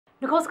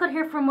Nicole Scott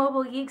here from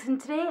Mobile Geeks, and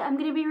today I'm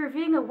going to be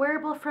reviewing a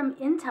wearable from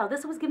Intel.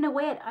 This was given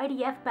away at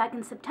IDF back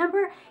in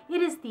September.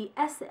 It is the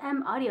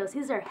SM Audios.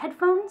 These are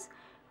headphones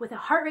with a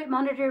heart rate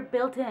monitor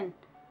built in.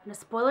 And a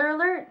spoiler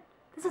alert,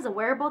 this is a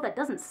wearable that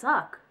doesn't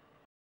suck.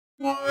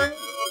 So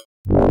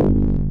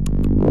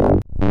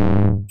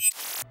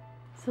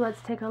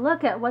let's take a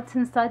look at what's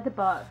inside the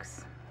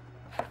box.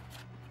 So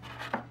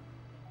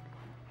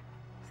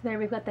there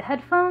we've got the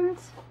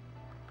headphones.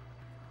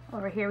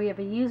 Over here we have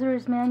a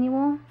user's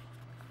manual.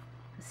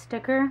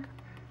 Sticker.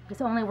 This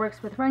only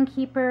works with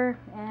Runkeeper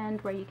and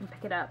where you can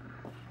pick it up.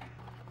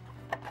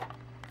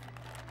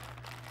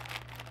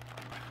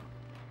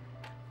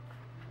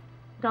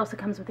 It also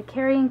comes with a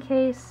carrying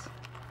case,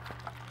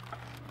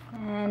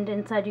 and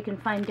inside you can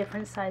find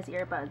different size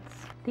earbuds.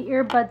 The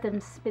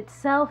earbud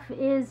itself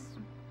is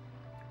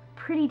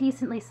pretty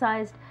decently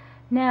sized.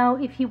 Now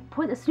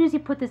as soon as you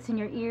put this in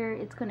your ear,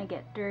 it's going to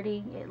get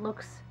dirty. It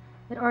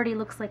already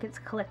looks like it's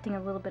collecting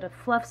a little bit of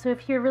fluff, so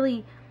if you're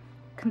really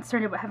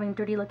concerned about having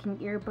dirty looking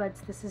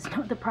earbuds, this is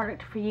not the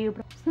product for you.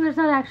 But there's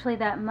not actually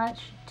that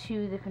much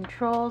to the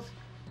controls.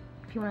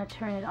 If you want to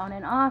turn it on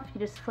and off,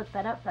 you just flip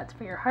that up. That's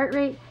for your heart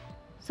rate.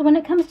 So when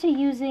it comes to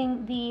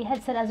using the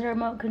headset as a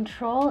remote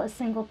control, a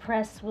single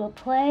press will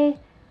play,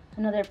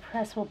 another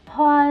press will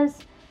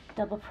pause,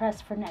 double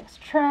press for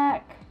next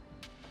track,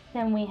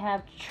 then we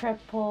have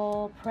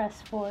triple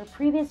press for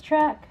previous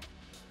track.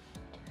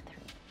 2,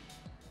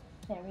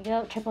 3. There we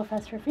go, triple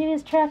press for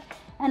previous track.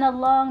 And a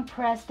long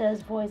press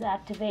does voice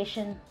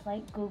activation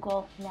like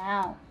Google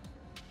Now.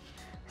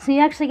 So you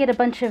actually get a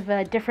bunch of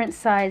different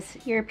size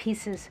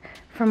earpieces,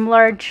 from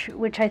large,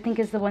 which I think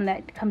is the one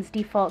that comes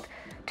default,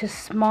 to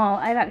small.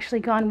 I've actually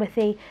gone with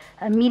a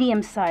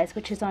medium size,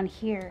 which is on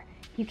here.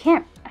 You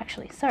can't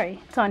actually, sorry,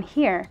 it's on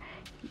here.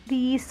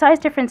 The size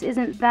difference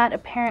isn't that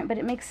apparent, but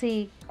it makes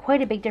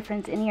quite a big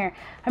difference in here.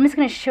 I'm just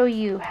going to show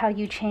you how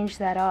you change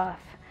that off.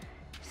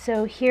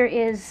 So here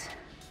is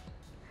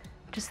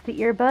just the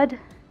earbud.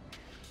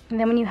 And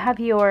then when you have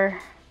your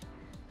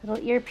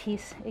little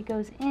earpiece, it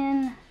goes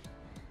in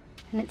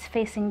and it's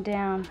facing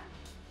down.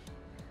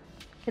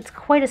 It's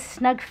quite a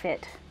snug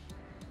fit.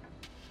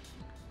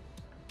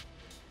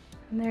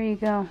 And there you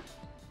go.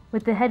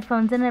 With the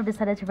headphones in, I've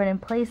decided to run in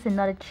place and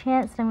not a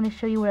chance, and I'm going to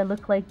show you what I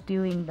look like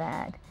doing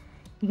that.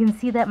 You can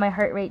see that my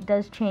heart rate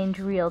does change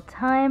real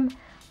time.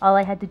 All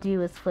I had to do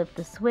was flip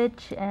the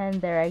switch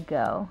and there I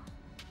go.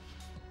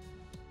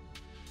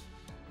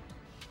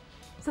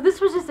 So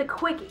this was just a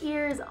quick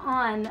ears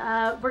on.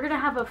 We're going to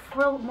have a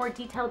full, more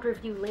detailed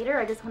review later.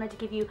 I just wanted to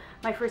give you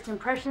my first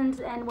impressions,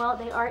 and well,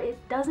 it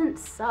doesn't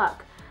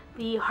suck.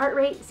 The heart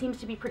rate seems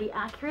to be pretty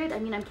accurate. I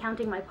mean, I'm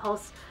counting my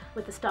pulse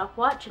with the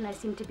stopwatch and I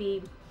seem to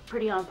be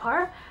pretty on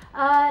par.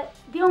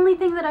 The only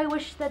thing that I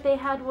wish that they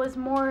had was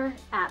more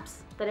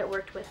apps that it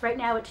worked with. Right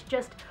now it's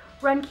just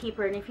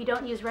Runkeeper, and if you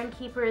don't use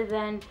Runkeeper,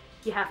 then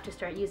you have to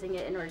start using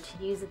it in order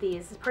to use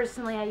these.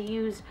 Personally, I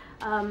use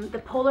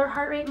the Polar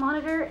heart rate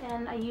monitor,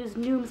 and I use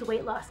Noom's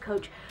weight loss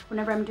coach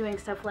whenever I'm doing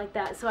stuff like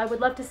that. So I would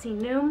love to see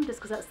Noom, just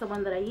because that's the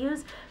one that I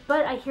use,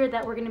 but I hear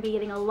that we're going to be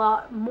getting a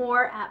lot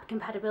more app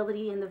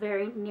compatibility in the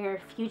very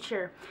near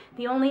future.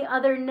 The only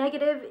other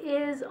negative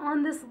is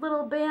on this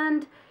little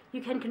band,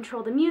 you can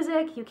control the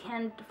music, you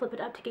can flip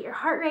it up to get your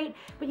heart rate,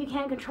 but you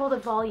can't control the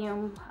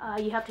volume.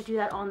 You have to do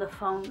that on the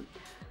phone.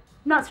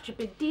 Not such a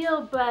big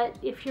deal, but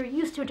if you're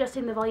used to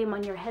adjusting the volume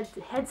on your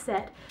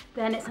headset,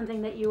 then it's something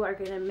that you are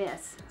going to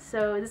miss.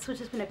 So this was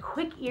just been a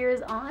quick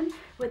ears on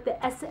with the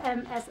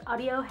SMS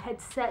audio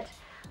headset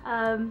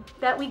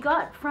that we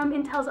got from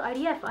Intel's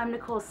IDF. I'm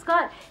Nicole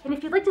Scott, and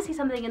if you'd like to see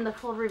something in the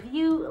full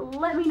review,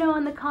 let me know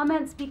in the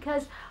comments,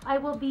 because I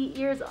will be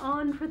ears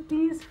on with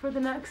these for the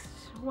next,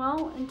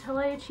 well, until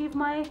I achieve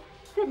my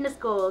fitness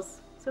goals.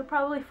 So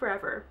probably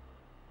forever.